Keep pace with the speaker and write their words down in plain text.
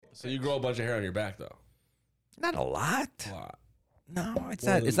So you grow a bunch of hair on your back, though? Not a lot. A lot. No, it's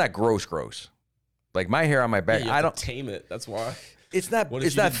not. It's not gross. Like my hair on my back, I don't tame it. That's why. It's not.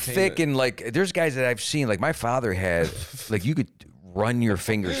 It's not thick and like. There's guys that I've seen. Like my father had. Like you could run your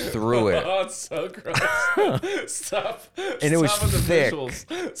fingers through it. Oh, it's so gross. Stop. And it was thick.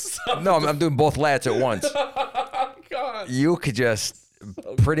 No, I'm doing both lats at once. God. You could just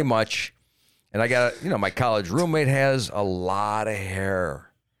pretty much. And I got, my college roommate has a lot of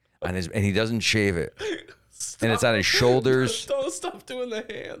hair on his, and he doesn't shave it. Stop. And it's on his shoulders. Don't stop doing the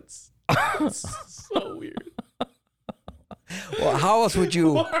hands. It's so weird. Well, how else would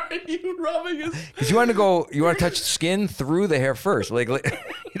you? Why are you rubbing his? Because you want to touch skin through the hair first. Like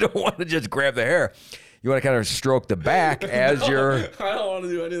you don't want to just grab the hair. You want to kind of stroke the back as you're. I don't want to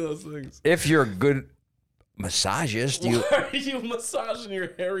do any of those things. If you're a good massagist, Why are you massaging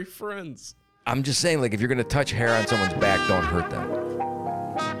your hairy friends? I'm just saying, like, if you're going to touch hair on someone's back, don't hurt them.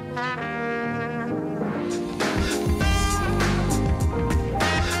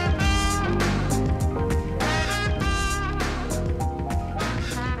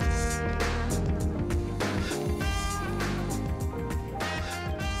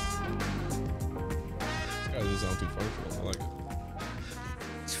 This guy doesn't sound too functional. I like it.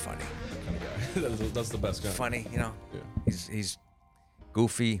 It's funny. Kind of guy. That's the best guy. Funny, Yeah. He's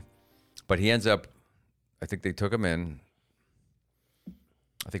goofy. But he ends up, I think they took him in,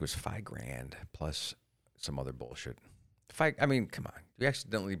 I think it was $5,000 plus some other bullshit. I mean, come on. You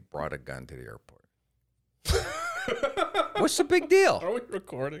accidentally brought a gun to the airport. What's the big deal? Are we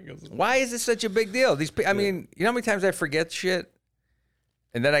recording? Why is this such a big deal? I mean, you know how many times I forget shit?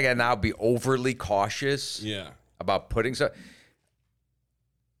 And then I got to now be overly cautious about putting stuff.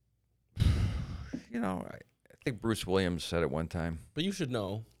 I think Bruce Williams said it one time. But you should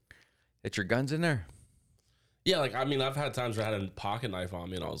know. That your gun's in there? Yeah, like, I mean, I've had times where I had a pocket knife on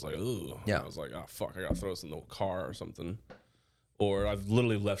me and I was like, ooh. Yeah. I was like, oh, fuck, I got to throw this in the car or something. Or I've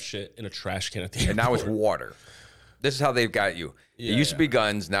literally left shit in a trash can at the airport. And now it's water. This is how they've got you. Yeah, it used to be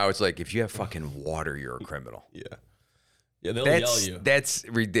guns. Now it's like, if you have fucking water, you're a criminal. Yeah. Yeah, they'll yell at you. That's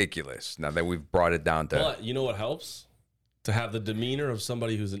ridiculous now that we've brought it down to. But you know what helps? To have the demeanor of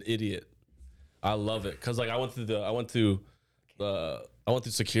somebody who's an idiot. I love it. Because, like, I went through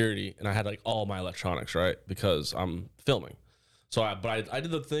security and I had like all my electronics, right? Because I'm filming. So I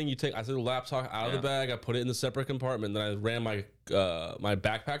did the thing I took the laptop out of the bag, I put it in the separate compartment, then I ran my my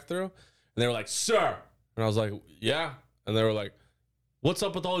backpack through, and they were like, "Sir," and I was like, "Yeah," and they were like, "What's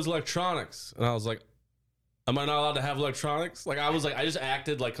up with all these electronics?" And I was like, "Am I not allowed to have electronics?" Like I just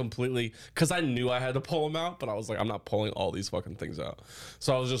acted like completely because I knew I had to pull them out, but I was like, I'm not pulling all these fucking things out.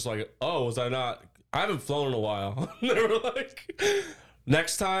 So I was just like, "Oh, was I not? I haven't flown in a while." And they were like,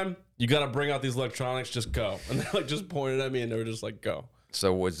 "Next time, you got to bring out these electronics. Just go." And they like just pointed at me and they were just like, "Go."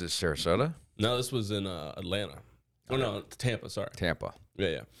 So was this Sarasota? No, this was in Atlanta. Oh, no, Tampa, sorry. Tampa.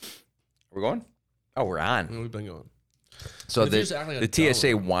 Yeah. Are we going? Oh, we're on. We've been going. So If you just act like a the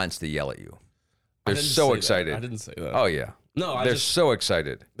TSA dumb- wants to yell at you. I They're didn't so say excited. that. I didn't say that. Oh, yeah. No, They're so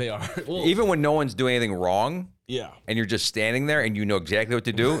excited. They are. Well, Even when no one's doing anything wrong yeah. and you're just standing there and you know exactly what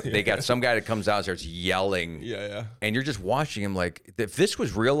to do, they got some guy that comes out and starts yelling. Yeah. And you're just watching him like, if this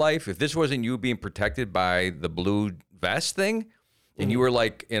was real life, if this wasn't you being protected by the blue vest thing, and you were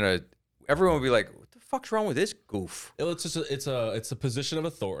like everyone would be like, what the fuck's wrong with this goof? It's just it's a position of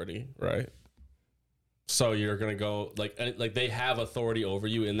authority, right? So you're gonna go like they have authority over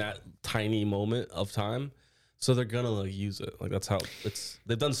you in that tiny moment of time, so they're gonna like use it. Like that's how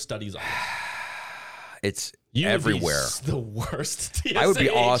they've done studies on it. It's everywhere. The worst. TSA I would be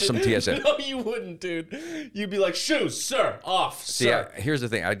agent. awesome TSA. No, you wouldn't, dude. You'd be like, shoes, sir, off, See, sir. here's the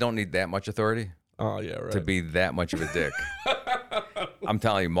thing. I don't need that much authority Oh yeah, right. to be that much of a dick. I'm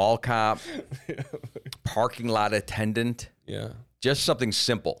telling you, mall cop, parking lot attendant, Yeah. just something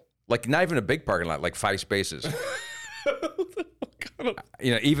simple. Like not even a big parking lot, like 5 spaces.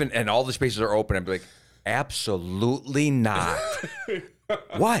 Even and all the spaces are open. I'd be like, absolutely not.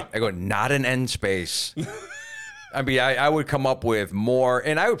 What? I go, not an end space. I mean, I would come up with more,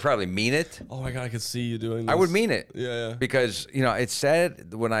 and I would probably mean it. Oh my god, I could see you doing this. I would mean it. Yeah. Because it's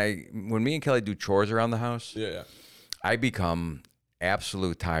sad when me and Kelly do chores around the house, Yeah. I become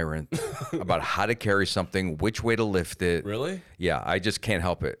absolute tyrant about how to carry something, which way to lift it. Really? Yeah, I just can't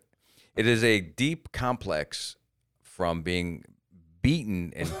help it. It is a deep complex from being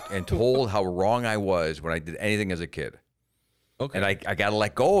beaten and told how wrong I was when I did anything as a kid. Okay. And I got to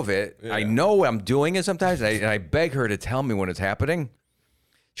let go of it. Yeah. I know I'm doing it sometimes, and I beg her to tell me when it's happening.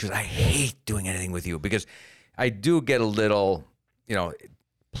 She goes, I hate doing anything with you because I do get a little,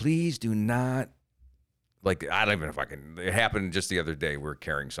 please do not like, I don't even know if I can. It happened just the other day. We were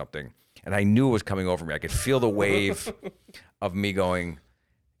carrying something, and I knew it was coming over me. I could feel the wave of me going,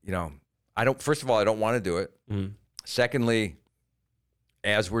 you know, first of all, I don't want to do it. Mm. Secondly,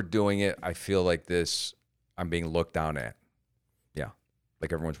 as we're doing it, I feel like I'm being looked down at. Yeah.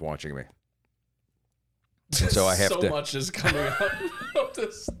 Like everyone's watching me. And so I have so much is coming out of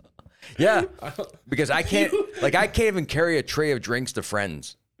this. Yeah. Because I can't even carry a tray of drinks to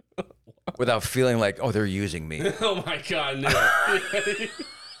friends without feeling like, oh, they're using me. Oh my God, no.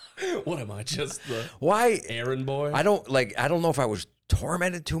 What am I, just the errand boy? I don't know if I was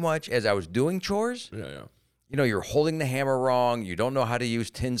tormented too much as I was doing chores. Yeah. You know, you're holding the hammer wrong. You don't know how to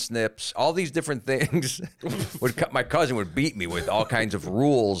use tin snips. All these different things. My cousin would beat me with all kinds of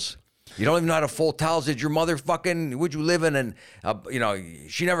rules. You don't even know how to fold towels. Did your mother would you live in? And, you know,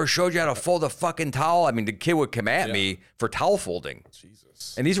 she never showed you how to fold a fucking towel. I mean, the kid would come at me for towel folding.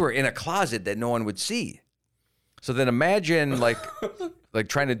 Jesus. And these were in a closet that no one would see. So then imagine like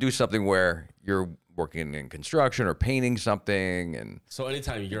trying to do something where you're working in construction or painting something. And so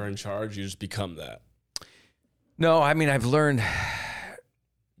anytime you're in charge, you just become that. No, I mean, I've learned.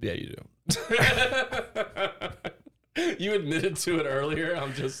 Yeah, you do. You admitted to it earlier.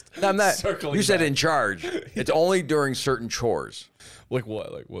 I'm not circling. You said in charge. It's only during certain chores. Like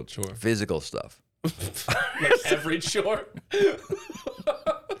what? Like what chore? Physical stuff. Like every chore? You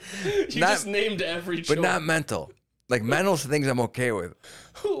just named every chore. But not mental. Like mental things I'm okay with.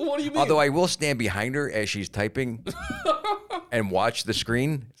 What do you mean? Although I will stand behind her as she's typing and watch the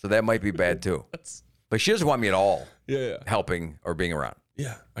screen. So that might be bad too. But she doesn't want me at all helping or being around.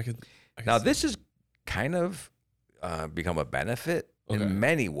 Yeah, I could now, this is kind of become a benefit in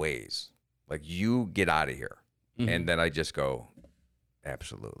many ways. Like, you get out of here. Mm-hmm. And then I just go,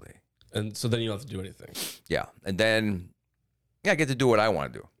 absolutely. And so then you don't have to do anything. Yeah. And then, I get to do what I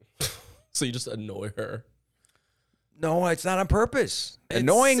want to do. So you just annoy her? No, it's not on purpose. Sounds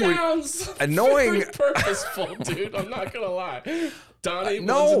very purposeful, dude. I'm not going to lie. Donnie,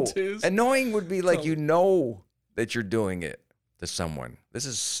 no, ones and twos. Annoying would be like, you know that you're doing it to someone. This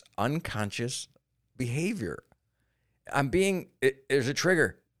is unconscious behavior. There's a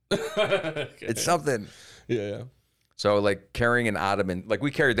trigger. Okay. It's something. Yeah. So like carrying an ottoman, like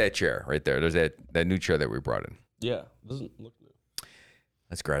we carried that chair right there. There's that new chair that we brought in. Yeah. Doesn't look new.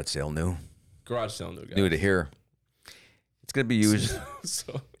 That's garage sale new. Garage sale new, guys. New to here. It's going to be used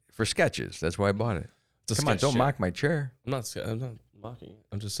for sketches. That's why I bought it. Come on, don't mock my chair. I'm not mocking it.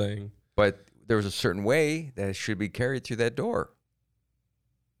 I'm just saying. But there was a certain way that it should be carried through that door.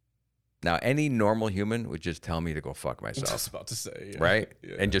 Now, any normal human would just tell me to go fuck myself. I was about to say. Yeah. Right?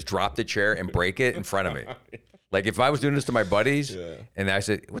 Yeah. And just drop the chair and break it in front of me. Like if I was doing this to my buddies and I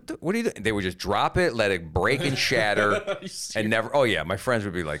said, what are you doing? They would just drop it, let it break and shatter and never. Oh, yeah. My friends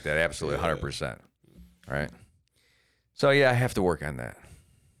would be like that. Absolutely. 100%. All right. So, yeah, I have to work on that.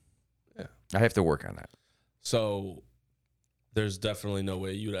 Yeah. I have to work on that. So there's definitely no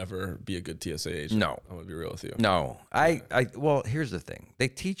way you'd ever be a good TSA agent. No. I'm going to be real with you. No. Well, here's the thing. They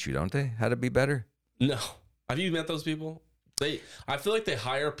teach you, don't they, how to be better? No. Have you met those people? I feel like they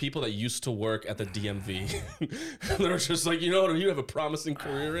hire people that used to work at the DMV. They're just like, you know what you have a promising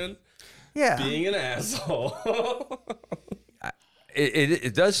career in? Yeah. Being an asshole.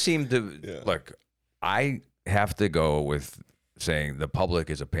 It does seem to, look, I have to go with saying the public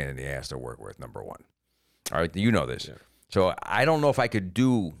is a pain in the ass to work with, number one. All right, you know this. Yeah. So I don't know if I could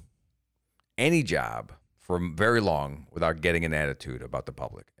do any job for very long without getting an attitude about the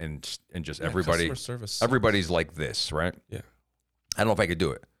public and just everybody. Customer service. Everybody's like this, right? Yeah. I don't know if I could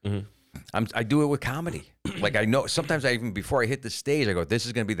do it. Mm-hmm. I do it with comedy. Like I know sometimes even before I hit the stage, I go, "This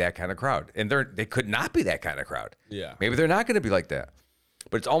is going to be that kind of crowd," and they could not be that kind of crowd. Yeah. Maybe they're not going to be like that,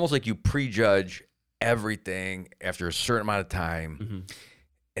 but it's almost like you prejudge everything after a certain amount of time, mm-hmm.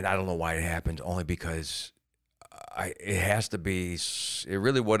 and I don't know why it happens. Only because it has to be. It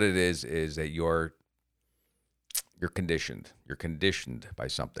really what it is that you're conditioned. You're conditioned by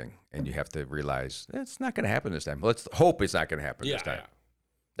something, and you have to realize it's not going to happen this time. Let's hope it's not going to happen this time. Yeah.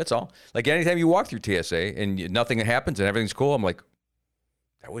 That's all. Like anytime you walk through TSA and nothing happens and everything's cool, I'm like,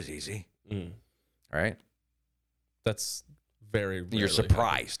 that was easy. Mm. All right. That's very. You're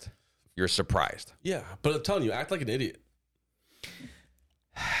surprised. Happens. You're surprised. Yeah, but I'm telling you, act like an idiot.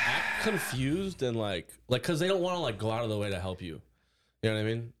 Act confused and like, because they don't want to like go out of their way to help you. You know what I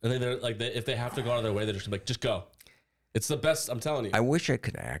mean? And they're like, if they have to go out of their way, they're just like, just go. It's the best. I'm telling you. I wish I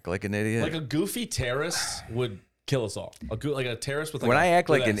could act like an idiot. Like a goofy terrorist would kill us all. Like a terrorist with like when I act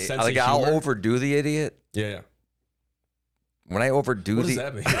like I'll overdo the idiot. Yeah. When I overdo what does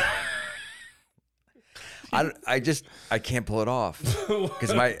that mean? I can't pull it off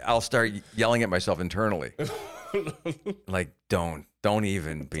because I'll start yelling at myself internally. Like, don't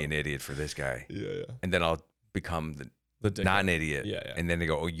even be an idiot for this guy. Yeah. And then I'll become the non-idiot. Yeah. And then they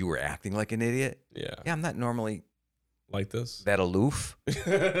go, oh, you were acting like an idiot? Yeah. Yeah, I'm not normally like this. that aloof.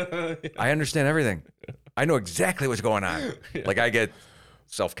 I understand everything. I know exactly what's going on. Like, I get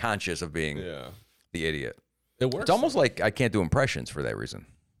self-conscious of being the idiot. It works. It's almost like I can't do impressions for that reason.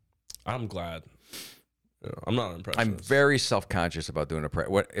 I'm glad. I'm not an impressionist. I'm very self-conscious about doing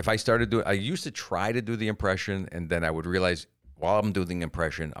if I started doing, I used to try to do the impression, and then I would realize while I'm doing the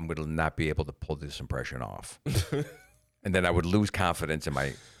impression, I'm going to not be able to pull this impression off. And then I would lose confidence in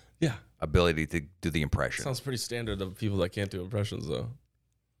my ability to do the impression. Sounds pretty standard of people that can't do impressions, though.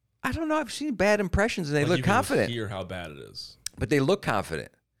 I don't know. I've seen bad impressions, and they Like, look confident. You can hear how bad it is. But they look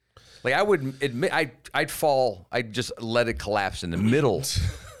confident. Like, I would admit, I'd fall. I'd just let it collapse in the middle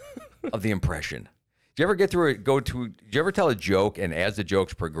of the impression. Do you ever get through it? Do you ever tell a joke, and as the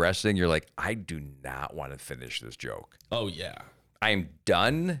joke's progressing, you're like, I do not want to finish this joke. Oh, yeah. I am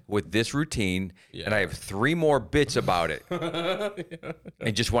done with this routine, and I have 3 more bits about it,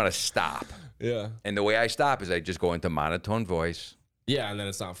 and just want to stop. Yeah. And the way I stop is I just go into monotone voice. Yeah, and then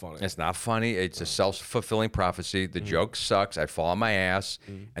it's not funny. It's not funny. It's a self-fulfilling prophecy. The joke sucks. I fall on my ass,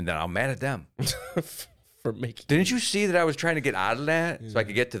 and then I'm mad at them. For making. Didn't you see that I was trying to get out of that so I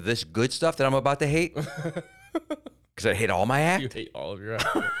could get to this good stuff that I'm about to hate? Because I hate all my act. You hate all of your act.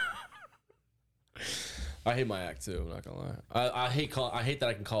 I hate my act too. I'm not gonna lie. I hate that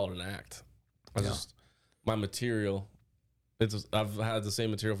I can call it an act. My material. I've had the same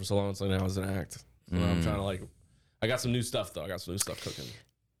material for so long. So now it's an act. So I'm trying to I got some new stuff though. I got some new stuff cooking.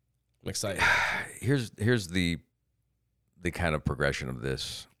 I'm excited. Here's the kind of progression of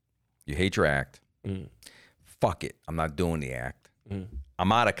this. You hate your act. Fuck it. I'm not doing the act.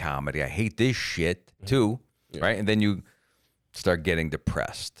 I'm out of comedy. I hate this shit too. Right? And then you start getting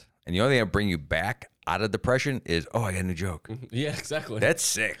depressed. And the only thing that bring you back out of depression is, oh, I got a new joke. Yeah, exactly. That's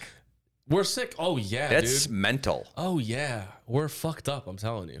sick. We're sick. Oh, yeah, That's dude. mental. Oh, yeah. We're fucked up, I'm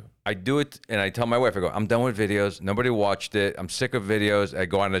telling you. I do it, and I tell my wife, I go, I'm done with videos. Nobody watched it. I'm sick of videos. I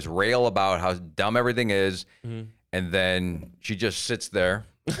go on this rail about how dumb everything is, and then she just sits there,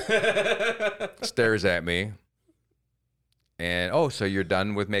 stares at me, and, oh, so you're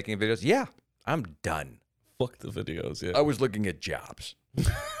done with making videos? Yeah, I'm done. Fuck the videos, yeah. I was looking at jobs.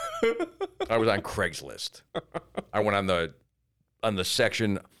 I was on Craigslist. I went on the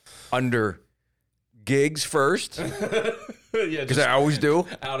section under gigs first. Yeah, because I always do.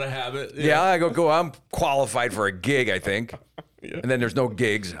 Out of habit. Yeah, I go. I'm qualified for a gig, I think. And then there's no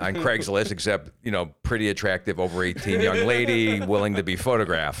gigs on Craigslist except, pretty attractive over 18 young lady willing to be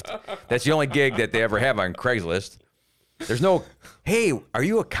photographed. That's the only gig that they ever have on Craigslist. There's no, hey, are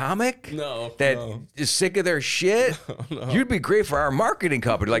you a comic? No. That is sick of their shit? No. You'd be great for our marketing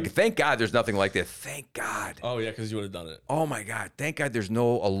company. Like, thank God there's nothing like that. Thank God. Oh, yeah, because you would have done it. Oh, my God. Thank God there's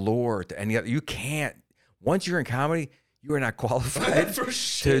no allure to any other. You can't. Once you're in comedy, you are not qualified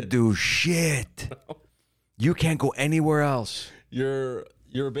to do shit. No. You can't go anywhere else. You're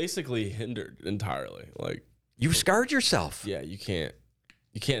basically hindered entirely. Like, you've scarred yourself. Yeah, you can't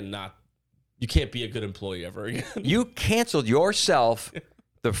be a good employee ever again. You canceled yourself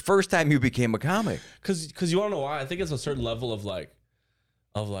the first time you became a comic. Because you want to know why? I think it's a certain level of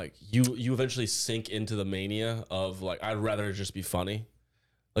you eventually sink into the mania of I'd rather just be funny.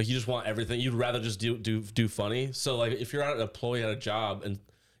 Like, you just want everything. You'd rather just do funny. So if you're an employee at a job and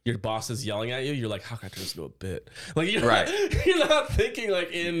your boss is yelling at you, you're like, how can I turn this into a bit? You're not thinking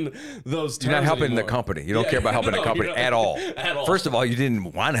in those terms. You're not helping anymore. The company. You don't care about helping the company at all. At all. First of all, you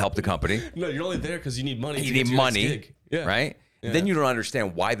didn't want to help the company. No, you're only there because you need money. You need money, right? Yeah. Then you don't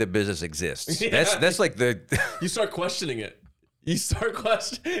understand why the business exists. Yeah. That's like the. You start questioning it. You start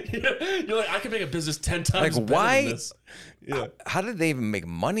questioning. You're like, I can make a business 10 times better why? than this. Yeah. How did they even make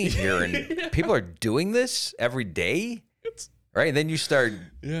money here? And people are doing this every day. Right, and then you start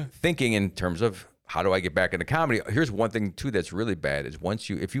thinking in terms of how do I get back into comedy? Here's one thing too that's really bad is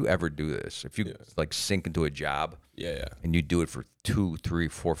if you ever do this, if you sink into a job, and you do it for 2, 3,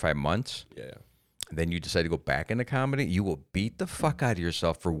 4, 5 months, and then you decide to go back into comedy, you will beat the fuck out of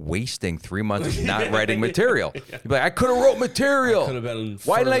yourself for wasting 3 months of not writing material. You'll be like, I could have wrote material.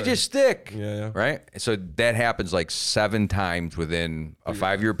 Why did I just stick? Right, so that happens 7 times within a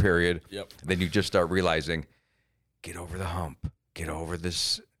 5-year period. Yep. And then you just start realizing. Get over the hump. Get over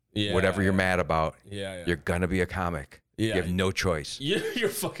this, whatever you're mad about. You're going to be a comic. You have no choice. You're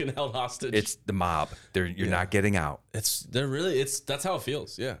fucking held hostage. It's the mob. You're not getting out. That's how it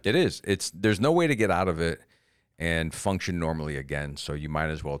feels. Yeah. It is. There's no way to get out of it and function normally again. So you might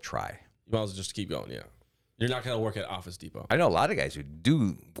as well try. You might as well just keep going. Yeah. You're not gonna work at Office Depot. I know a lot of guys who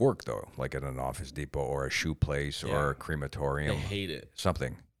do work though, like at an Office Depot or a shoe place or a crematorium. They hate it.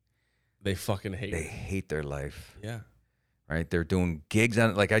 Something. They fucking hate They it. hate their life. Yeah. Right? They're doing gigs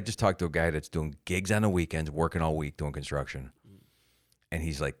on, like I just talked to a guy that's doing gigs on the weekends, working all week, doing construction. And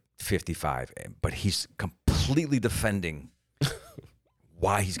he's like 55, but he's completely defending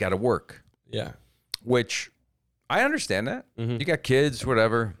why he's got to work. Yeah. Which I understand that. You got kids,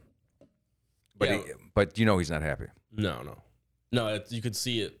 whatever. But Yeah. but you know he's not happy. No. You could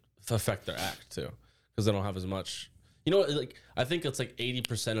see it affect their act too, because they don't have as much. You know, like I think it's like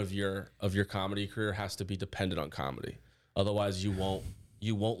 80% of your comedy career has to be dependent on comedy. Otherwise, you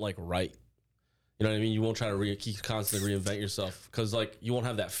won't like write. You know what I mean? You won't try to keep constantly reinvent yourself because like you won't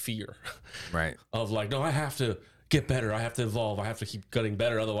have that fear, Right? Of like, no, I have to get better. I have to evolve. I have to keep getting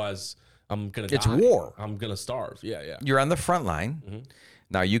better. Otherwise, I'm gonna die. It's war. I'm gonna starve. Yeah. You're on the front line.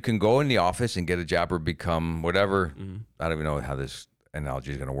 Now you can go in the office and get a job or become whatever. I don't even know how this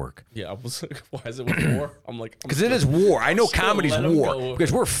analogy is going to work. Yeah, I was like, why is it with war? I'm like, Because it is war. I know still comedy's let 'em war go.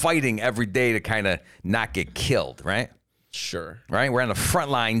 because we're fighting every day to kind of not get killed, right? Sure. Right? We're on the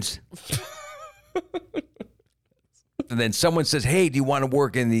front lines. And then someone says, "Hey, do you want to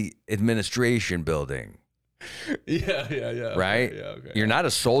work in the administration building?" Yeah. Right? Yeah. Okay. You're not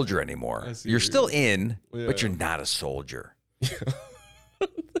a soldier anymore. I see You're what still you're in, but Yeah. you're not a soldier.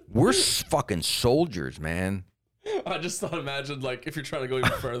 We're fucking soldiers, man. I just thought, imagine like if you're trying to go even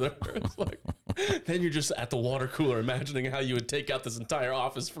further, it's like then you're just at the water cooler, imagining how you would take out this entire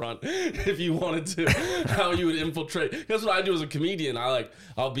office front if you wanted to, how you would infiltrate. That's what I do as a comedian.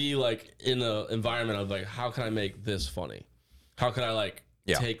 I'll be like in an environment of like, how can I make this funny? How can I like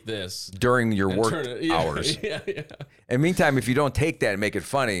take this During your and work turn it- hours. Yeah. And meantime, if you don't take that and make it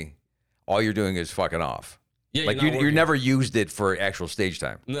funny, all you're doing is fucking off. Yeah, Like you're you not working. never used it for actual stage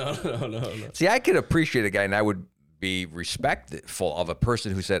time. No. See, I could appreciate a guy, and I would be respectful of a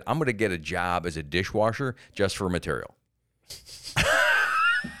person who said, "I'm going to get a job as a dishwasher just for material."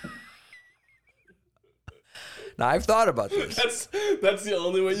 Now I've thought about this. That's the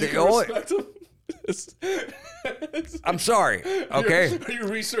only way you The can only- respect him. I'm sorry. Okay. Are you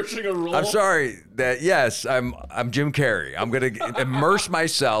researching a role? I'm sorry that yes, I'm Jim Carrey. I'm going to immerse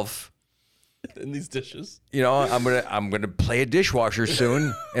myself. In these dishes. You know, I'm gonna play a dishwasher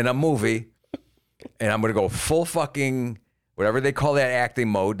soon in a movie, and I'm gonna go full fucking whatever they call that acting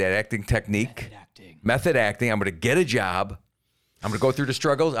mode, that acting technique, method acting. I'm gonna get a job. I'm gonna go through the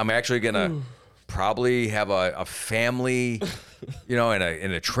struggles. I'm actually gonna probably have a family, you know, in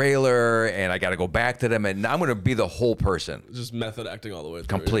a trailer, and I got to go back to them, and I'm gonna be the whole person, Just method acting all the way through.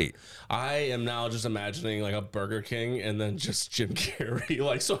 complete. I am now just imagining like a Burger King and then just Jim Carrey.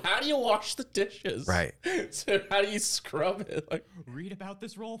 Like, so how do you wash the dishes? Right. So how do you scrub it? Like, Read about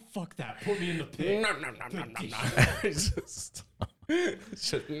this role? Fuck that. Put me in the pit. no. It's just,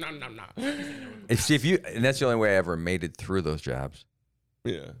 no. And see and that's the only way I ever made it through those jobs.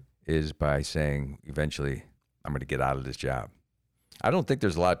 Yeah. Is by saying eventually I'm going to get out of this job. I don't think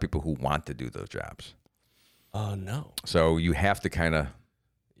there's a lot of people who want to do those jobs. Oh, no. So you have to kind of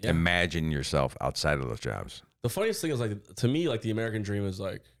Yeah. imagine yourself outside of those jobs. The funniest thing is like, to me, like the American dream is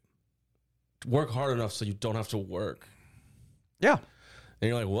like, work hard enough so you don't have to work. Yeah. And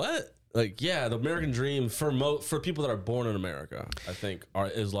you're like, what? Like, yeah, the American dream for people that are born in America, I think,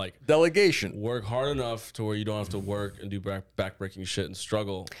 is like Delegation. work hard enough to where you don't have to work and do backbreaking shit and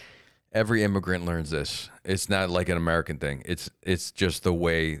struggle. Every immigrant learns this. It's not like an American thing. It's just the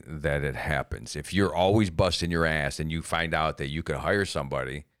way that it happens. If you're always busting your ass and you find out that you could hire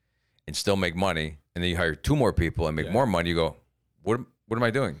somebody and still make money, and then you hire 2 more people and make more money, you go, what am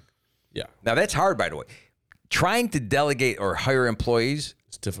I doing? Yeah, Now that's hard, by the way. Trying to delegate or hire employees,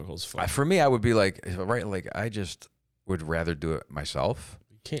 it's difficult as fuck. for me, I would be like, right, like I just would rather do it myself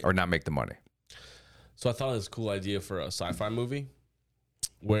You can't. or not make the money. So I thought it was a cool idea for a sci-fi movie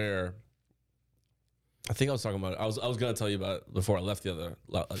where I think I was talking about it. I was going to tell you about it before I left the other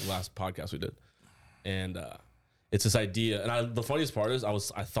last podcast we did. And it's this idea. And the funniest part is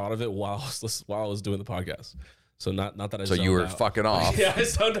I thought of it while I was doing the podcast. So not that I So you zoned were out. fucking off. Yeah, I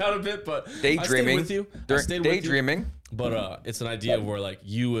zoned out a bit, but Daydreaming. I stayed with you. I stayed with you. Daydreaming. But it's an idea where like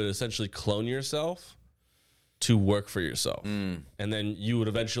you would essentially clone yourself to work for yourself, and then you would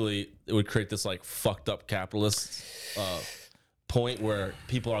eventually it would create this like fucked up capitalist point where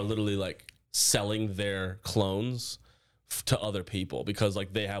people are literally like selling their clones to other people because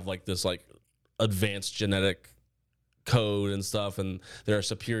like they have like this like advanced genetic code and stuff, and they're a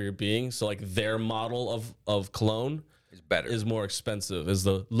superior being. So like their model of clone It's better. is more expensive, is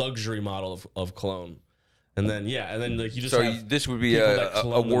the luxury model of clone. And then like you just So have this would be people that a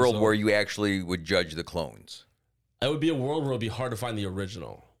clone world themselves. where you actually would judge the clones. It would be a world where it would be hard to find the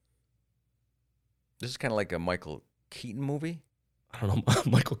original. This is kind of like a Michael Keaton movie. I don't know,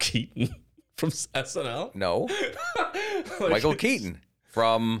 Michael Keaton from SNL. No, Like, Michael Keaton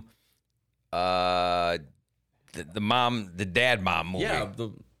from the dad mom movie. Yeah,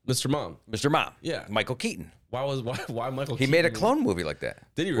 the Mr. Mom. Mr. Mom. Yeah. Michael Keaton. Why Michael? He Keaton? made a clone movie like that.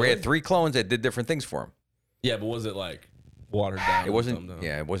 Did he Where he had really? 3 clones that did different things for him. Yeah, but was it like watered down? It wasn't. and dumbed down?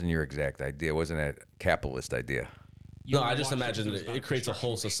 Yeah, it wasn't your exact idea. It wasn't a capitalist idea. You No, I only just watched imagine because was it about creates a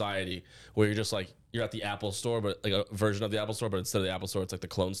whole construction. society where you're just like you're at the Apple store, but like a version of the Apple store, but instead of the Apple store, it's like the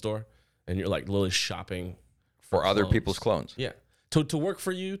clone store, and you're like literally shopping For other clones. people's clones. Yeah, to work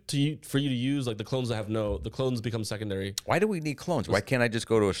for you for you to use like the clones that have the clones become secondary. Why do we need clones? Why can't I just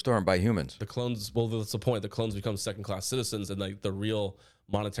go to a store and buy humans? The clones, well, that's the point. The clones become second class citizens, and like the real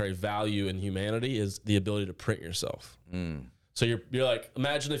monetary value in humanity is the ability to print yourself. So you're like,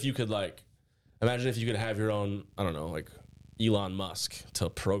 imagine if you could have your own, I don't know, like Elon Musk to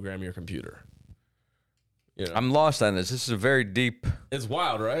program your computer. You know? I'm lost on this. This is a very deep. It's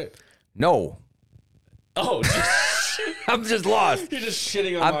wild, right? No, Oh, I'm just lost. you're just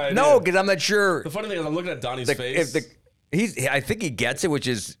shitting on my idea. No, because I'm not sure. The funny thing is, I'm looking at Donnie's The- face. I think he gets it, which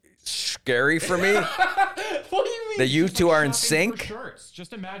is scary for me. What do you mean? That you two are in Shopping for sync. shirts.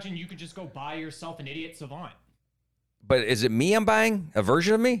 Just imagine you could just go buy yourself an idiot savant. But is it me I'm buying? A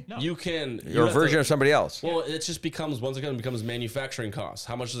version of me? No. You can. Or a version of somebody else? Well, it just becomes manufacturing costs.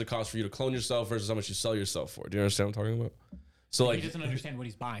 How much does it cost for you to clone yourself versus how much you sell yourself for? Do you understand what I'm talking about? So He like, doesn't understand what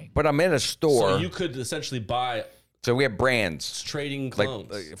he's buying. But I'm in a store. so you could essentially buy So we have brands. trading Like,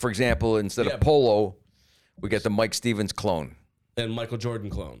 clones for example, instead Yeah. of Polo, we get the Mike Stevens clone. and Michael Jordan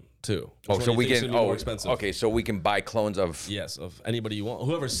clone too. Which Oh, one so do you we think is can. gonna be Oh, more expensive. okay. So we can buy clones of. Yes, of anybody you want,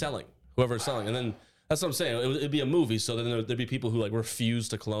 whoever's selling, and then that's what I'm saying. It'd be a movie, so then there'd be people who like refuse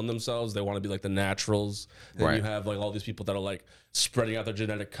to clone themselves. They want to be like the naturals. And Right. you have like all these people that are like spreading out their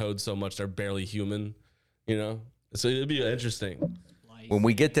genetic code so much they're barely human. You know, so it'd be interesting. When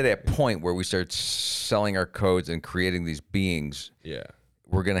we get to that point where we start selling our codes and creating these beings, Yeah.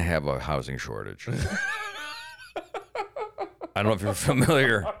 we're gonna have a housing shortage. I don't know if you're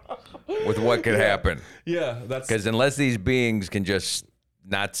familiar with what could happen, Yeah, that's. because unless these beings can just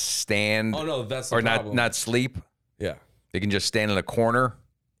not stand Oh no, that's the or problem. not sleep, Yeah, they can just stand in a corner.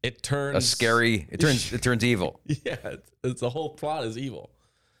 it turns It turns evil. Yeah, it's the whole plot is evil.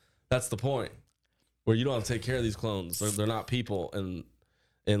 That's the point. Where you don't have to take care of these clones. They're not people, and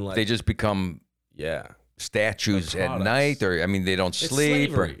like They just become yeah, statues They're at products. night, or I mean, they don't it's sleep,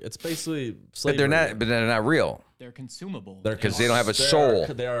 slavery. It's basically but slavery. they're not real. They're consumable. They're because they don't have a soul.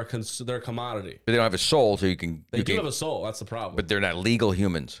 They're a commodity. But they don't have a soul, so you can. They you do can have a soul. That's the problem. but they're not legal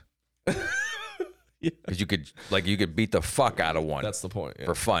humans. Yeah. Because you could beat the fuck out of one that's the point. Yeah.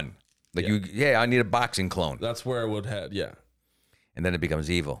 for fun. Like Yeah. I need a boxing clone, That's where it would head. Yeah, and then it becomes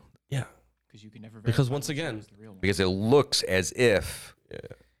evil because you can never. Because verify once which one again- is the real one. because it looks as if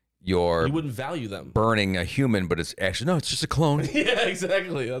you're you wouldn't value them. burning a human, but it's actually no, it's just a clone. Yeah,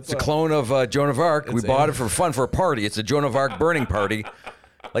 exactly. That's It's a clone of Joan of Arc. We It's bought it for fun for a party. It's a Joan of Arc burning party.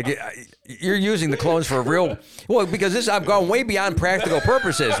 Like you're using the clones for a real because I've gone way beyond practical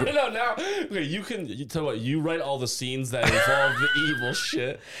purposes. No, now okay. You tell what you write all the scenes that involve the evil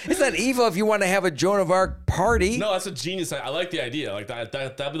shit. It's not evil if you want to have a Joan of Arc party. No, that's a genius. I like the idea. Like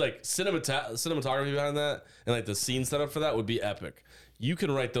that'd be like cinematography behind that, and like the scene setup for that would be epic. You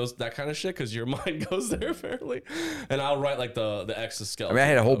can write that kind of shit because your mind goes there apparently, and I'll write like the exoskeleton. I mean, I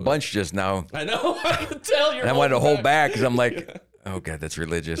had a whole bunch just now, I know. I can tell you're. and I wanted to holding hold back because I'm like, oh god, that's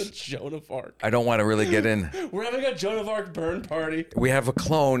religious. Joan of Arc. I don't want to really get in. We're having a Joan of Arc burn party. We have a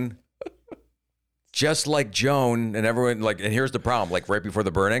clone, just like Joan, and everyone like. And here's the problem: like right before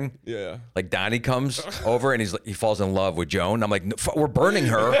the burning, Yeah. like Donnie comes over and he falls in love with Joan. I'm like, no, we're burning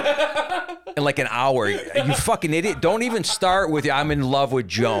her in like an hour. You fucking idiot! Don't even start with I'm in love with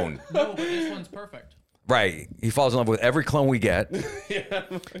Joan. No, but this one's perfect. Right? He falls in love with every clone we get. Yeah.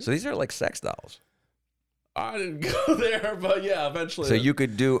 So these are like sex dolls. I didn't go there, but yeah, eventually. So you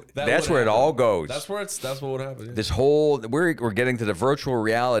could do. that That's would where it happen. all goes. That's what would happen. Yeah. This whole we're getting to the virtual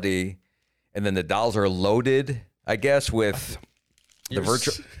reality, and then the dolls are loaded, I guess, with the You're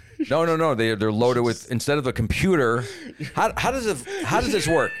virtual. No. They're loaded with instead of a computer. How does this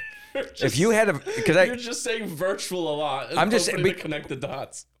work? If you had a You're just saying virtual a lot. I'm just hoping saying- to connect the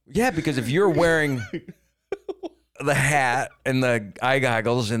dots. because if you're wearing the hat and the eye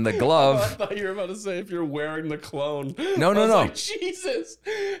goggles and the I glove, thought you were about to say if you're wearing the clone. No, I was no. like, Jesus,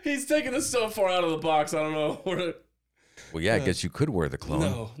 he's taking this so far out of the box. I don't know where to. Well, yeah, I guess you could wear the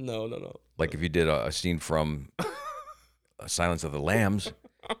clone. No. Like if you did a scene from Silence of the Lambs,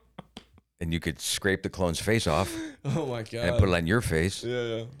 and you could scrape the clone's face off Oh my god. and put it on your face.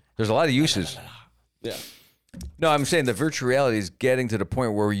 Yeah. There's a lot of uses. Yeah. No, I'm saying the virtual reality is getting to the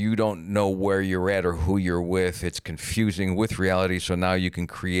point where you don't know where you're at or who you're with. It's confusing with reality. So now you can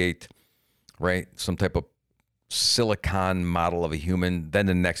create, right, some type of silicon model of a human. Then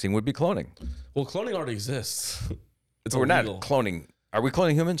the next thing would be cloning. Well, cloning already exists. It's We're illegal. not cloning. Are we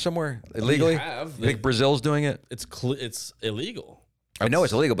cloning humans somewhere illegally? have. You think Brazil's doing it? It's illegal. I know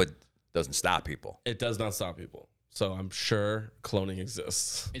it's illegal, but it doesn't stop people. It does not stop people. So I'm sure cloning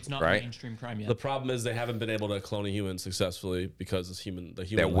exists. It's not Right. mainstream crime yet. The problem is they haven't been able to clone a human successfully because the human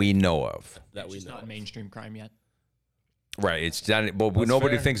That we know of. that It's we just know. not mainstream crime yet. Right. It's not, but That's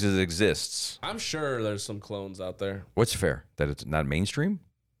nobody fair. thinks it exists. I'm sure there's some clones out there. What's fair? That it's not mainstream,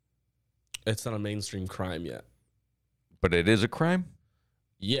 It's not a mainstream crime yet. but it is a crime?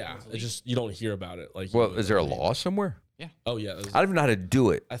 Yeah, it's just you don't hear about it. Like, Well, is there a law somewhere? Oh yeah, I don't even know how to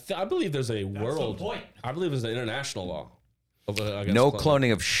do it. I believe there's a That's the world. point. I believe there's an international law. Against No cloning.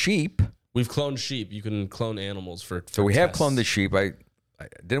 cloning of sheep. We've cloned sheep. You can clone animals for. So we have tests. cloned the sheep.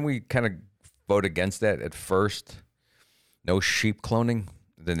 Didn't we kind of vote against that at first? No sheep cloning.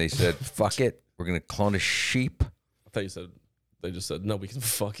 Then they said, "Fuck it, we're gonna clone a sheep." I thought you said they just said no. We can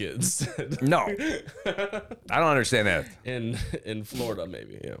fuck it instead. No, I don't understand that. in Florida,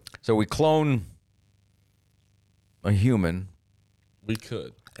 maybe. Yeah, So we clone a human we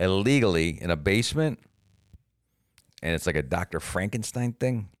could. illegally in a basement, and it's like a Dr. Frankenstein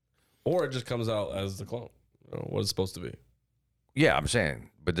thing. Or it just comes out as the clone. You know, what it's supposed to be. Yeah, I'm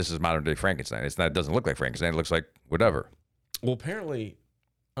saying, but this is modern day Frankenstein. It's not. It doesn't look like Frankenstein. It looks like whatever. Well, apparently,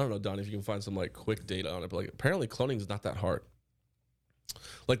 I don't know, Donnie, if you can find some like quick data on it, but like apparently cloning is not that hard.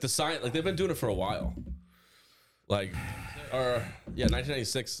 Like the science, like they've been doing it for a while. Like,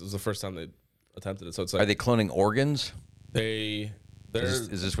 1996 is the first time they attempted it. So it's like Are they cloning organs? they're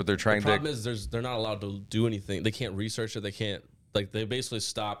Is this what they're the trying problem to? is they're not allowed to do anything. They can't research it. They can't they basically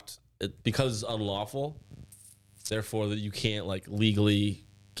stopped it because it's unlawful. Therefore, that you can't like legally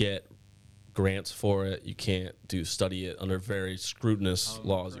get grants for it. You can't study it under very scrutinous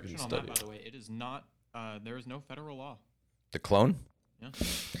laws. You can Correction on study that, it. by the way, it is not. There is no federal law. The clone? Yeah.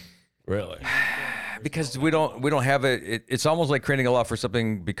 Really? Because we don't have it. It's almost like creating a law for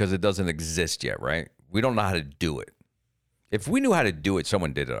something because it doesn't exist yet, right? We don't know how to do it. If we knew how to do it,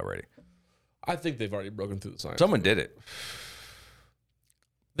 someone did it already. I think they've already broken through the science. Someone did it.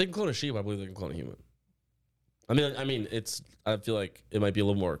 They can clone a sheep. I believe they can clone a human. I mean, I feel like it might be a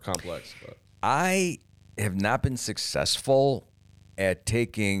little more complex, but I have not been successful at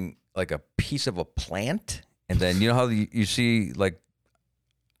taking like a piece of a plant and then you know how you see like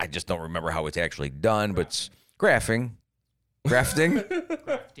I just don't remember how it's actually done, but it's grafting. Grafting.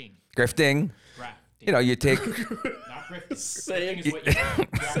 You know, you take Not grafting. Say Grafting it. is what you're,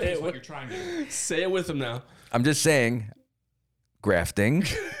 grafting is what you're trying to do. say it with him now. I'm just saying grafting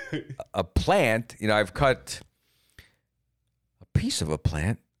a plant, you know, I've cut a piece of a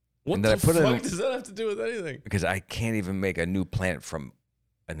plant What And the then I put it fuck in- does that have to do with anything? because I can't even make a new plant from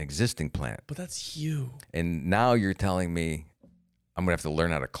an existing plant. But that's you. And now you're telling me I'm going to have to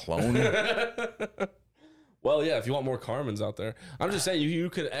learn how to clone? Well, yeah, if you want more Carmens out there. I'm just saying you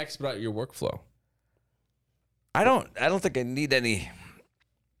could expedite your workflow. I don't think I need any.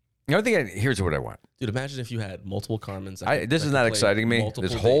 Here's what I want. Dude, imagine if you had multiple Carmens. This is not exciting me.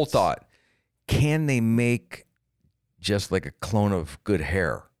 This whole thought. Can they make just like a clone of good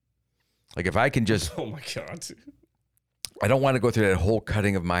hair? Like if I can just, Oh my God. I don't want to go through that whole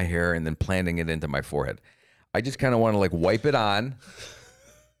cutting of my hair and then planting it into my forehead. I just kind of want to like wipe it on.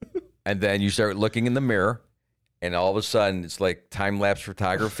 And then you start looking in the mirror and all of a sudden it's like time-lapse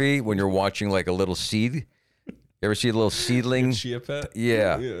photography when you're watching like a little seed. You ever see a little seedling? Chia pet?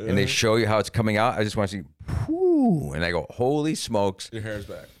 Yeah. And they show you how it's coming out. I just want to see, whoo, and I go, holy smokes. Your hair's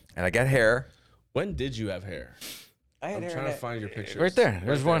back. And I got hair. When did you have hair? I'm trying to find your pictures. Right there.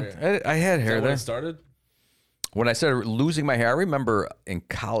 There's one. There. I had Is hair that when there. it started? When I started losing my hair, I remember in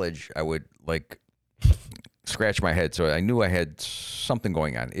college, I would like scratch my head. So I knew I had something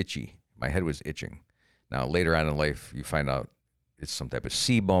going on, itchy. My head was itching. Now, later on in life, you find out it's some type of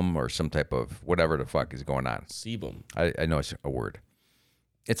sebum or some type of whatever the fuck is going on. Sebum. I know it's a word.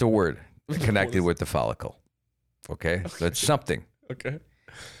 It's a word connected with the follicle. Okay? So it's something. Okay.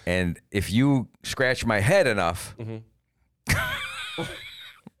 And if you scratch my head enough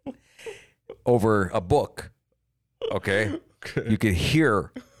over a book, okay, you could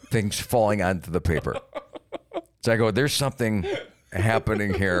hear things falling onto the paper. So I go, there's something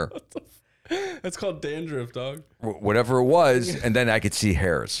happening here. That's called dandruff, dog. Whatever it was, and then I could see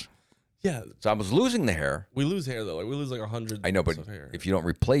hairs. Yeah, So I was losing the hair. we lose hair though. Like we lose like 100. I know, but of hair. if you don't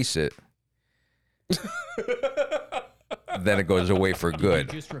replace it, then it goes away for Did good.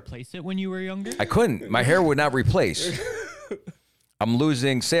 you just replace it when you were younger? I couldn't. My hair would not replace. I'm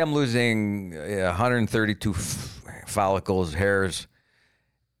losing 132 follicles, hairs,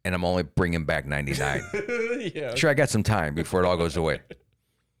 and I'm only bringing back 99. yeah. Sure, I got some time before it all goes away.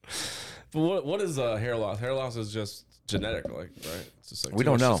 But what is hair loss? Hair loss is just genetic, like, right? It's just like We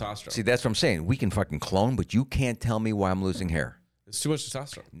too don't know. much testosterone. See, that's what I'm saying. We can fucking clone, but you can't tell me why I'm losing hair. It's too much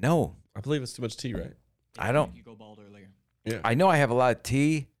testosterone. No, I believe it's too much tea, right? I don't. You go bald earlier. Yeah. I know I have a lot of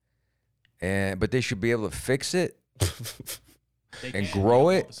tea, but they should be able to fix it They and can. grow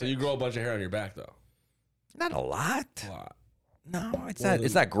it. So you grow a bunch of hair on your back, though. Not a lot. A lot. No, it's Well, not.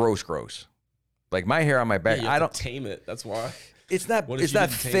 It's not gross. Like my hair on my back, Yeah, you I have don't. to tame it. That's why. It's not. What if It's you not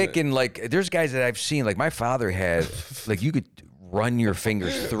didn't tame thick it? and like. There's guys that I've seen. Like my father had. Like you could run your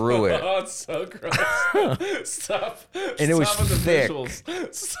fingers through it. Oh, it's so gross. Stop. And it was Stop with the thick.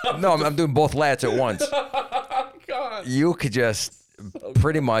 visuals. Stop. No, I'm doing both lats at once. God. You could just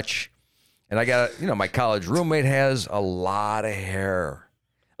pretty much. And I got, my college roommate has a lot of hair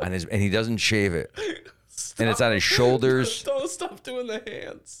on his, and he doesn't shave it, and it's on his shoulders. Don't stop doing the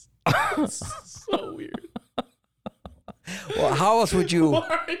hands. It's so weird. Well, how else would you?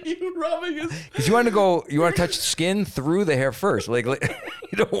 Why are you rubbing his? Because you want to touch skin through the hair first. Like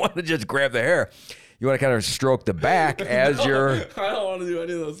you don't want to just grab the hair. You want to kind of stroke the back as No, you're. I don't want to do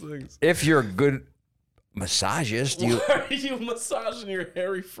any of those things. If you're a good massagist, Why are you massaging your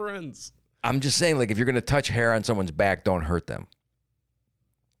hairy friends? I'm just saying, like, if you're going to touch hair on someone's back, don't hurt them.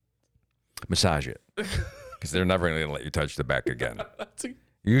 Massage it. Because they're never going to let you touch the back again.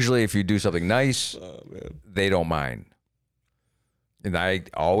 Usually, if you do something nice, Oh man. they don't mind. And I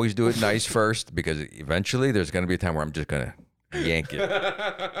always do it nice first because eventually there's going to be a time where I'm just going to yank it.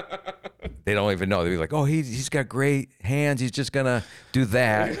 They don't even know. They'll be like, oh, he's got great hands. He's just going to do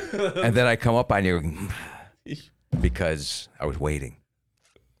that. And then I come up on you because I was waiting.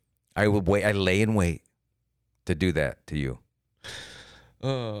 I would wait. I lay in wait to do that to you.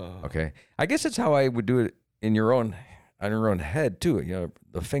 Okay. I guess that's how I would do it on your own head too.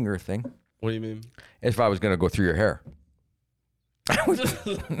 The finger thing. What do you mean? If I was going to go through your hair,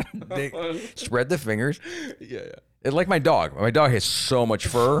 spread the fingers. Yeah, It's like my dog. My dog has so much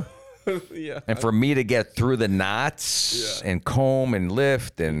fur, yeah. Yeah. and for me to get through the knots and comb and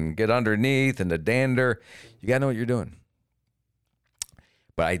lift and get underneath and the dander, you got to know what you're doing.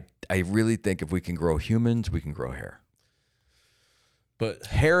 But I really think if we can grow humans, we can grow hair. But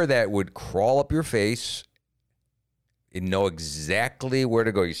Hair that would crawl up your face and know exactly where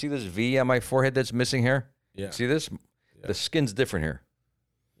to go. You see this V on my forehead that's missing hair? yeah. See this? Yeah. The skin's different here.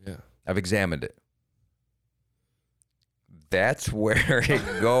 Yeah. I've examined it. That's where it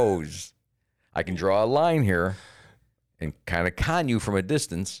goes. I can draw a line here and kind of con you from a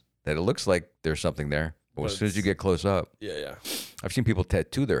distance that it looks like there's something there. But as soon as you get close up, Yeah. I've seen people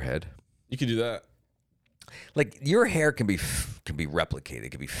tattoo their head. You could do that. Like your hair can be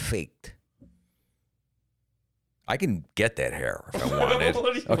replicated, can be faked. I can get that hair if I wanted.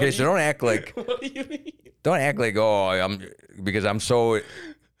 Okay, so don't act like What do you mean? because I'm so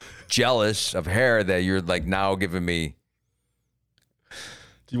jealous of hair that you're like now giving me.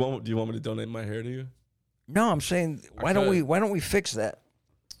 Do you want me to donate my hair to you? No, I'm saying why don't we fix that?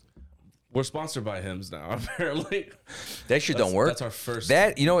 We're sponsored by Hims now, apparently. That shit don't work. That's our first.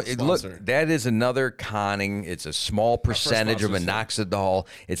 That look, sponsor. that is another conning. It's a small percentage of sponsor, minoxidil.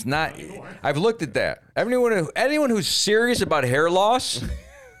 It's not. I've looked at that. Anyone who's serious about hair loss,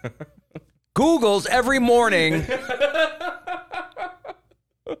 Googles every morning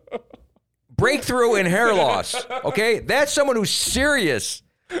breakthrough in hair loss. Okay, that's someone who's serious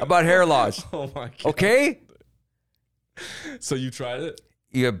about hair loss. Oh my god. Okay, So you tried it?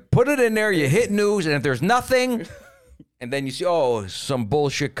 you put it in there, you hit news, and if there's nothing, and then you see, oh, some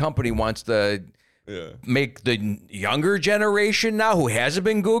bullshit company wants to Yeah. make the younger generation now who hasn't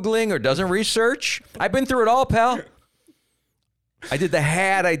been Googling or doesn't research. I've been through it all, pal. I did the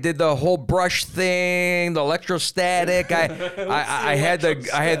hat, I did the whole brush thing, the electrostatic. I had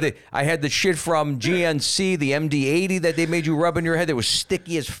the shit from GNC, the MD80 that they made you rub in your head that was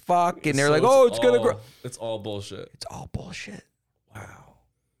sticky as fuck, and they're So like, oh, it's gonna grow. It's all bullshit. It's all bullshit. Wow.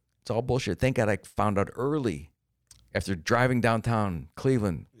 It's all bullshit. Thank God I found out early after driving downtown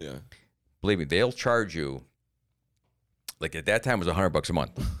Cleveland. Yeah. Believe me, they'll charge you. Like at that time, it was $100 a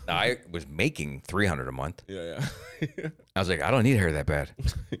month. Now, I was making $300 a month. Yeah. I was like, I don't need hair that bad.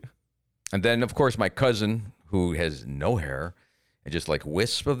 And then, of course, my cousin, who has no hair and just like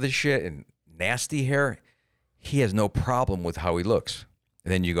wisp of this shit, and nasty hair, he has no problem with how he looks.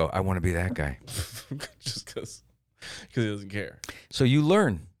 And then you go, I want to be that guy. Just because he doesn't care. So you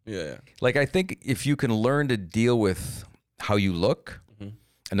learn. Yeah. Like, I think if you can learn to deal with how you look,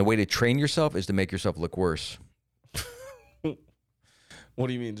 and the way to train yourself is to make yourself look worse. What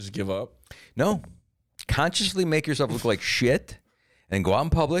do you mean? Just give up? No. Consciously make yourself look like shit and go out in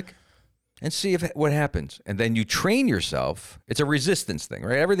public and see what happens. And then you train yourself. It's a resistance thing,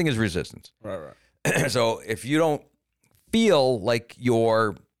 right? Everything is resistance. Right. So if you don't feel like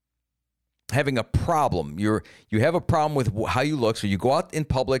you're having a problem, you have a problem with how you look, so you go out in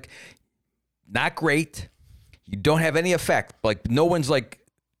public, not great. You don't have any effect. Like, no one's like,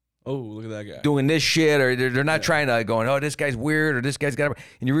 oh, look at that guy doing this shit, or they're not trying to going, oh, this guy's weird, or this guy's got,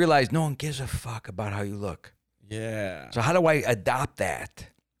 and you realize no one gives a fuck about how you look. Yeah. So how do I adopt that?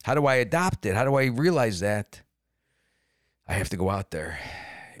 How do I adopt it? How do I realize that? I have to go out there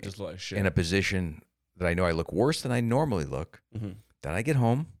Just like shit. in a position that I know I look worse than I normally look. Mm-hmm. Then I get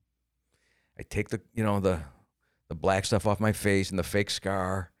home. I take the black stuff off my face and the fake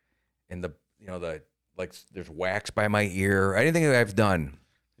scar and the like there's wax by my ear, anything that I've done.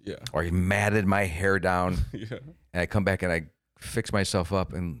 Yeah. Or I matted my hair down. Yeah. And I come back and I fix myself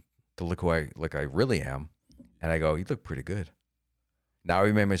up and to look who I really am. And I go, you look pretty good. Now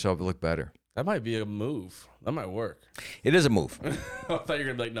I made myself look better. That might be a move. That might work. It is a move. I thought you were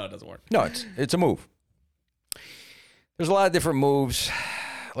gonna be like, no, it doesn't work. No, it's a move. There's a lot of different moves.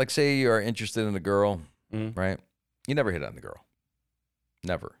 Like, say you are interested in a girl, right? You never hit on the girl.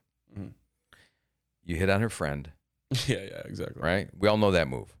 Never. Mm-hmm. You hit on her friend. Yeah, exactly. Right? We all know that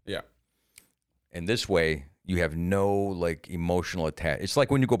move. Yeah. And this way, you have no like emotional attachment. It's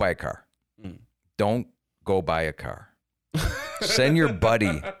like when you go buy a car. Don't go buy a car. Send your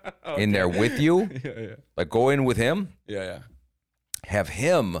buddy in there with you. Yeah. Like, go in with him. Yeah. Have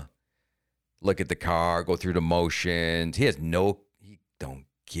him look at the car, go through the motions. He don't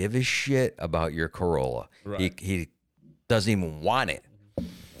give a shit about your Corolla. Right. He doesn't even want it.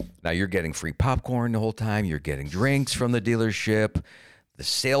 Now you're getting free popcorn the whole time. You're getting drinks from the dealership. The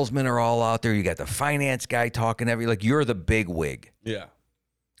salesmen are all out there. You got the finance guy talking like you're the big wig. Yeah.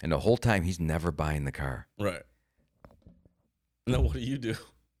 And the whole time he's never buying the car. Right. And then what do? You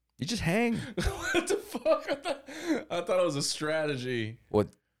just hang. What the fuck? I thought it was a strategy. Well,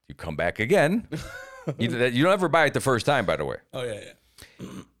 you come back again. You don't ever buy it the first time, by the way. Oh, yeah.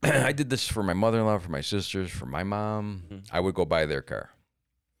 I did this for my mother-in-law, for my sisters, for my mom. I would go buy their car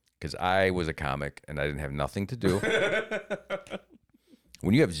because I was a comic and I didn't have nothing to do.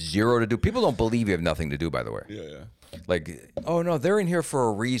 When you have zero to do, people don't believe you have nothing to do, by the way. Yeah. Like, oh, no, they're in here for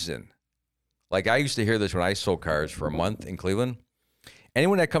a reason. Like, I used to hear this when I sold cars for a month in Cleveland.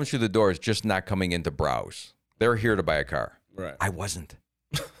 Anyone that comes through the door is just not coming in to browse. They're here to buy a car. Right. I wasn't.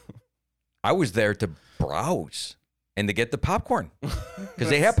 I was there to browse and to get the popcorn because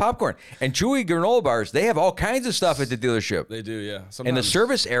they have popcorn. And Chewy granola bars, they have all kinds of stuff at the dealership. They do, yeah. In the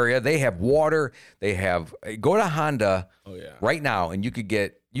service area, they have water. They have, go to Honda right now and you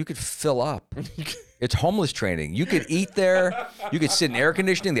could fill up. It's homeless training. You could eat there. You could sit in air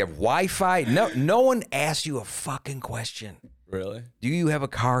conditioning. They have Wi-Fi. No one asks you a fucking question. Really? Do you have a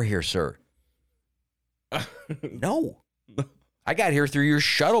car here, sir? No. I got here through your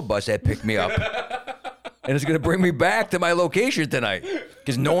shuttle bus that picked me up. And it's going to bring me back to my location tonight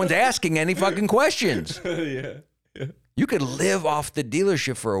because no one's asking any fucking questions. Yeah. You could live off the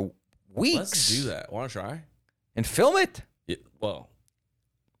dealership for weeks. Let's do that. Want to try? And film it. Yeah, well.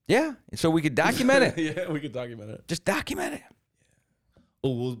 Yeah. So we could document it. Yeah, we could document it. Just document it.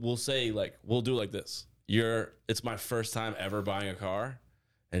 Oh, we'll say like we'll do it like this. It's my first time ever buying a car,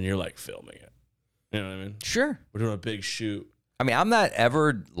 and you're like filming it. You know what I mean? Sure. We're doing a big shoot. I mean, I'm not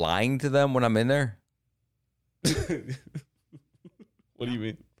ever lying to them when I'm in there. What do you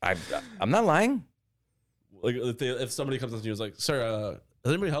mean? I'm not lying. Like if somebody comes up to you and is like, "Sir,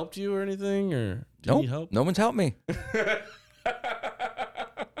 has anybody helped you or anything, or do you need help?" No one's helped me.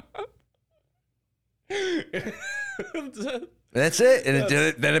 That's it, and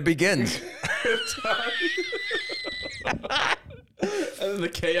then it begins. And then the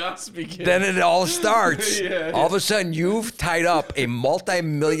chaos begins. Then it all starts. Yeah. All of a sudden, you've tied up a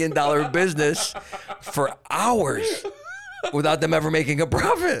multi-million-dollar business for hours without them ever making a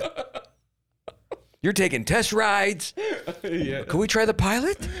profit. You're taking test rides. Yeah. Can we try the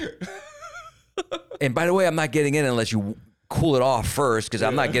pilot? And by the way, I'm not getting in unless you cool it off first because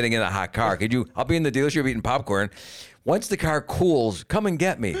I'm not getting in a hot car. I'll be in the dealership eating popcorn. Once the car cools, come and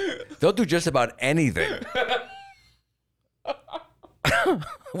get me. They'll do just about anything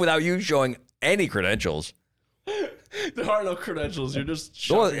without you showing any credentials. There are no credentials. You're just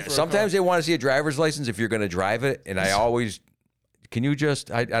Well, shopping for a sometimes car. they want to see a driver's license if you're going to drive it, and I always, can you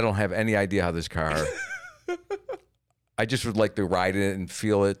just? I don't have any idea how this car. I just would like to ride in it and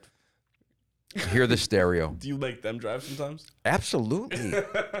feel it, hear the stereo. Do you make them drive sometimes? Absolutely.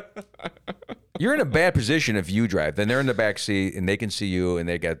 You're in a bad position if you drive. Then they're in the back seat and they can see you, and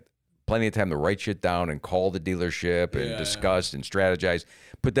they got plenty of time to write shit down and call the dealership and discuss and strategize.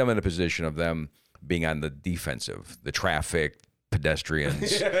 Put them in a position of them being on the defensive, the traffic,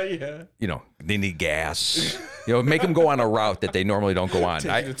 pedestrians. Yeah. You know, they need gas. You know, make them go on a route that they normally don't go on.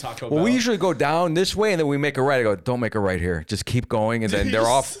 Take you to Taco Well, we Bell. usually go down this way and then we make a right. I go, don't make a right here. Just keep going, and then they're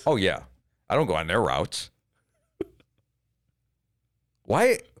off. Oh yeah, I don't go on their routes.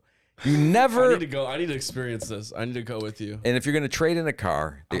 Why? You never. I need to go. I need to experience this. I need to go with you. And if you're going to trade in a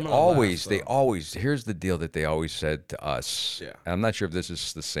car, they I'm gonna always, laugh, here's the deal that they always said to us. Yeah. And I'm not sure if this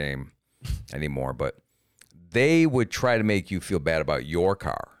is the same anymore, but they would try to make you feel bad about your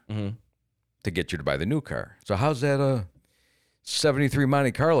car to get you to buy the new car. So how's that 73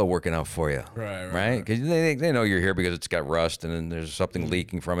 Monte Carlo working out for you? Right? Because they know you're here because it's got rust and then there's something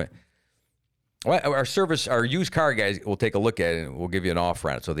leaking from it. Well, our used car guys will take a look at it and we'll give you an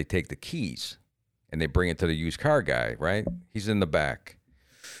offer on it. So they take the keys and they bring it to the used car guy, right? He's in the back.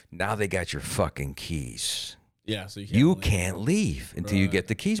 Now they got your fucking keys. Yeah, so You can't leave until you get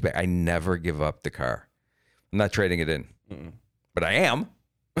the keys back. I never give up the car. I'm not trading it in, but I am.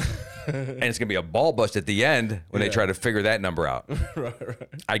 And it's going to be a ball bust at the end when they try to figure that number out. right.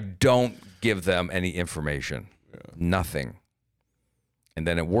 I don't give them any information, nothing. And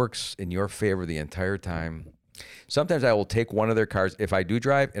then it works in your favor the entire time. Sometimes I will take one of their cars if I do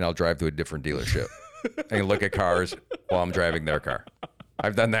drive, and I'll drive to a different dealership and look at cars while I'm driving their car.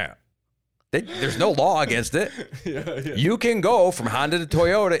 I've done that. There's no law against it. Yeah. You can go from Honda to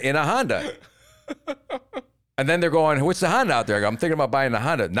Toyota in a Honda. And then they're going, what's the Honda out there? I go, I'm thinking about buying a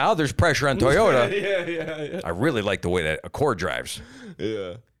Honda. Now there's pressure on Toyota. Yeah. I really like the way that Accord drives.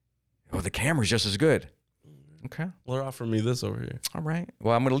 Yeah. Oh, the camera's just as good. Okay. Well, they're offering me this over here. All right.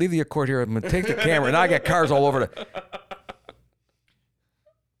 Well, I'm going to leave the Accord here. I'm going to take the camera. Now I got cars all over the...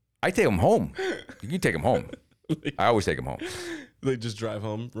 I take them home. You can take them home. I always take them home. They just drive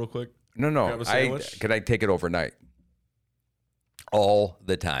home real quick. No. Grab a sandwich? Can I take it overnight? All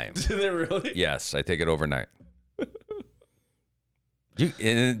the time. Do they really? Yes, I take it overnight.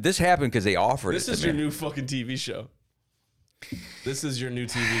 And this happened because they offered This it is to your me. new fucking TV show. This is your new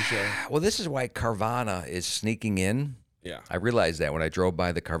TV show. Well, this is why Carvana is sneaking in. Yeah. I realized that when I drove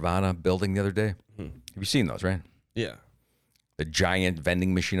by the Carvana building the other day. Have you seen those, right? Yeah. The giant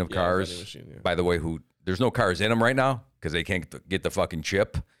vending machine of cars. vending machine, yeah. By the way, there's no cars in them right now because they can't get the fucking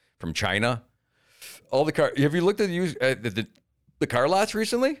chip from China. All the cars. Have you looked at the car lots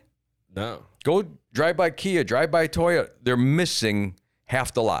recently? No. Go drive by Kia, drive by Toyota. They're missing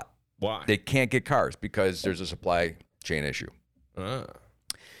half the lot. Why? They can't get cars because there's a supply chain issue. Ah.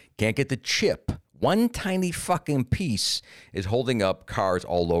 Can't get the chip. One tiny fucking piece is holding up cars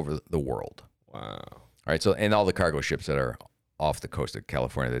all over the world. Wow. All right, so and all the cargo ships that are off the coast of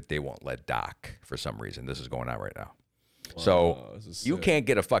California that they won't let dock for some reason. This is going on right now. So this is you sick. can't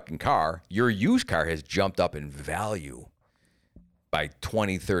get a fucking car. Your used car has jumped up in value by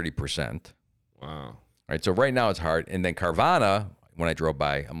 20, 30%. Wow. All right, so right now it's hard. And then Carvana, when I drove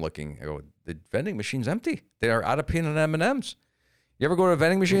by, I'm looking, I go, the vending machine's empty. They are out of peanut M&Ms. You ever go to a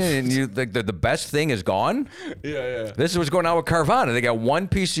vending machine and you like the best thing is gone? Yeah. This is what's going on with Carvana. They got one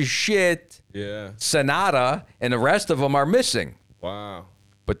piece of shit, Yeah. Sonata, and the rest of them are missing. Wow.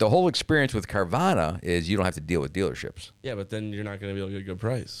 But the whole experience with Carvana is you don't have to deal with dealerships. Yeah, but then you're not going to be able to get a good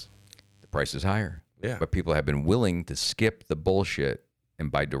price. The price is higher. Yeah. But people have been willing to skip the bullshit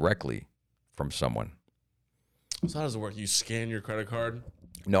and buy directly from someone. So how does it work? You scan your credit card?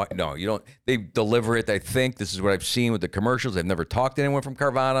 No, you don't. They deliver it. I think this is what I've seen with the commercials. I've never talked to anyone from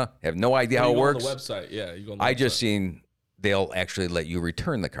Carvana. I have no idea how You it go works. on the website. Yeah, you go on the I website. just seen they'll actually let you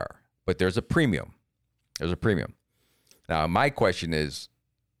return the car, but there's a premium. There's a premium. Now, my question is,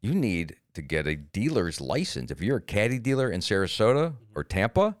 you need to get a dealer's license. If you're a caddy dealer in Sarasota or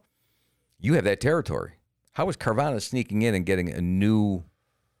Tampa, you have that territory. How is Carvana sneaking in and getting a new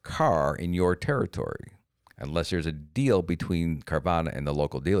car in your territory? Unless there's a deal between Carvana and the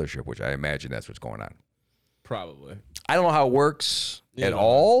local dealership, which I imagine that's what's going on. Probably. I don't know how it works Yeah, at no.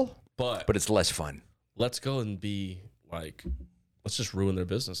 all, But but it's less fun. let's go and be like, let's just ruin their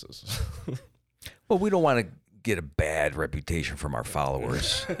businesses. Well, we don't want to get a bad reputation from our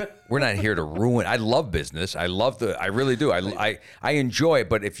followers. We're not here to ruin. I love business. I really do. I enjoy it.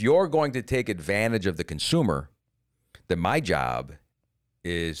 But if you're going to take advantage of the consumer, then my job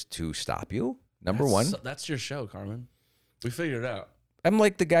is to stop you. Number one. That's your show, Carmen. We figured it out. I'm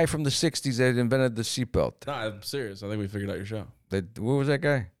like the guy from the 60s that invented the seatbelt. No, I'm serious. I think we figured out your show. What was that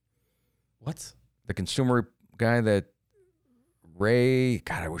guy? What? The consumer guy that Ray.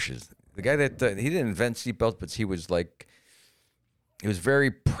 God, I wish the guy that he didn't invent seatbelts, but he was very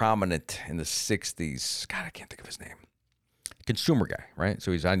prominent in the 60s. God, I can't think of his name. Consumer guy, right?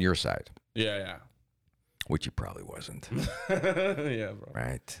 So he's on your side, Yeah, which he probably wasn't, yeah, bro.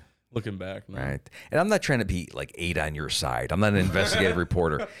 right? Looking back, no. Right. And I'm not trying to be like 8 on your side. I'm not an investigative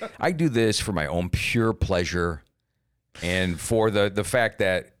reporter. I do this for my own pure pleasure and for the fact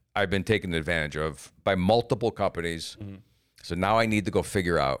that I've been taken advantage of by multiple companies. Mm-hmm. So now I need to go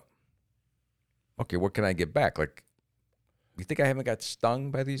figure out, okay, what can I get back? Like, you think I haven't got stung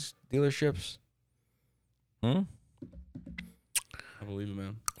by these dealerships? I believe it,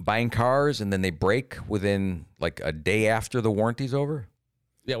 man. Buying cars and then they break within like a day after the warranty's over?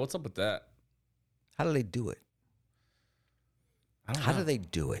 Yeah, what's up with that? How do they do it? I don't How know. do they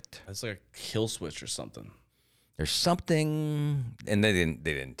do it? It's like a kill switch or something. There's something, and they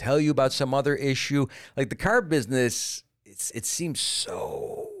didn't tell you about some other issue. Like the car business, it seems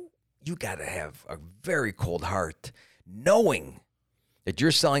so. You got to have a very cold heart, knowing that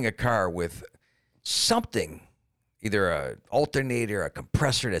you're selling a car with something, either a alternator, a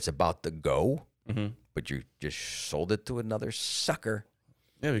compressor that's about to go, but you just sold it to another sucker.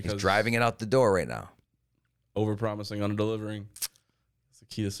 Yeah, because He's driving it out the door right now. over-promising, under-delivering. It's the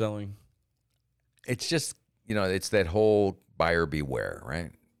key to selling. It's just, it's that whole buyer beware,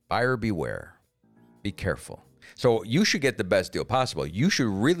 right? Buyer beware. Be careful. So you should get the best deal possible. You should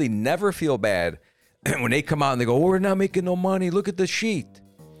really never feel bad when they come out and they go, we're not making no money. Look at the sheet.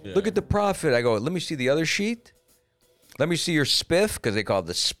 Yeah. Look at the profit. I go, let me see the other sheet. Let me see your spiff, because they call it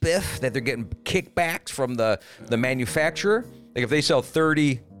the spiff, that they're getting kickbacks from the manufacturer. Like if they sell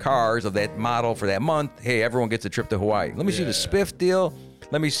 30 cars of that model for that month, hey, everyone gets a trip to Hawaii. Let me see the spiff deal.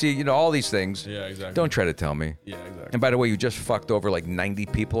 Let me see, all these things. Yeah, exactly. Don't try to tell me. Yeah, exactly. And by the way, you just fucked over like 90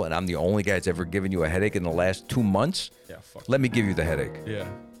 people, and I'm the only guy that's ever given you a headache in the last 2 months. Yeah, fuck. Let me give you the headache. Yeah.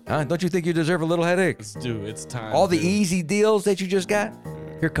 Huh? Don't you think you deserve a little headache? It's time. All the dude. easy deals that you just got?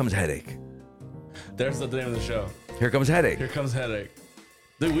 Here comes headache. There's the name of the show. Here comes headache. Here comes headache.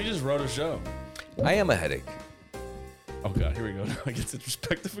 Dude, we just wrote a show. I am a headache. Oh god, here we go. Now I get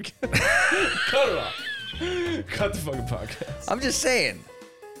disrespectful again. Cut it off. Cut the fucking podcast. I'm just saying.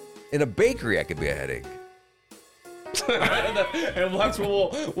 In a bakery, I could be a headache. And that's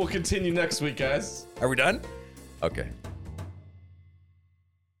what we'll continue next week, guys. Are we done? Okay.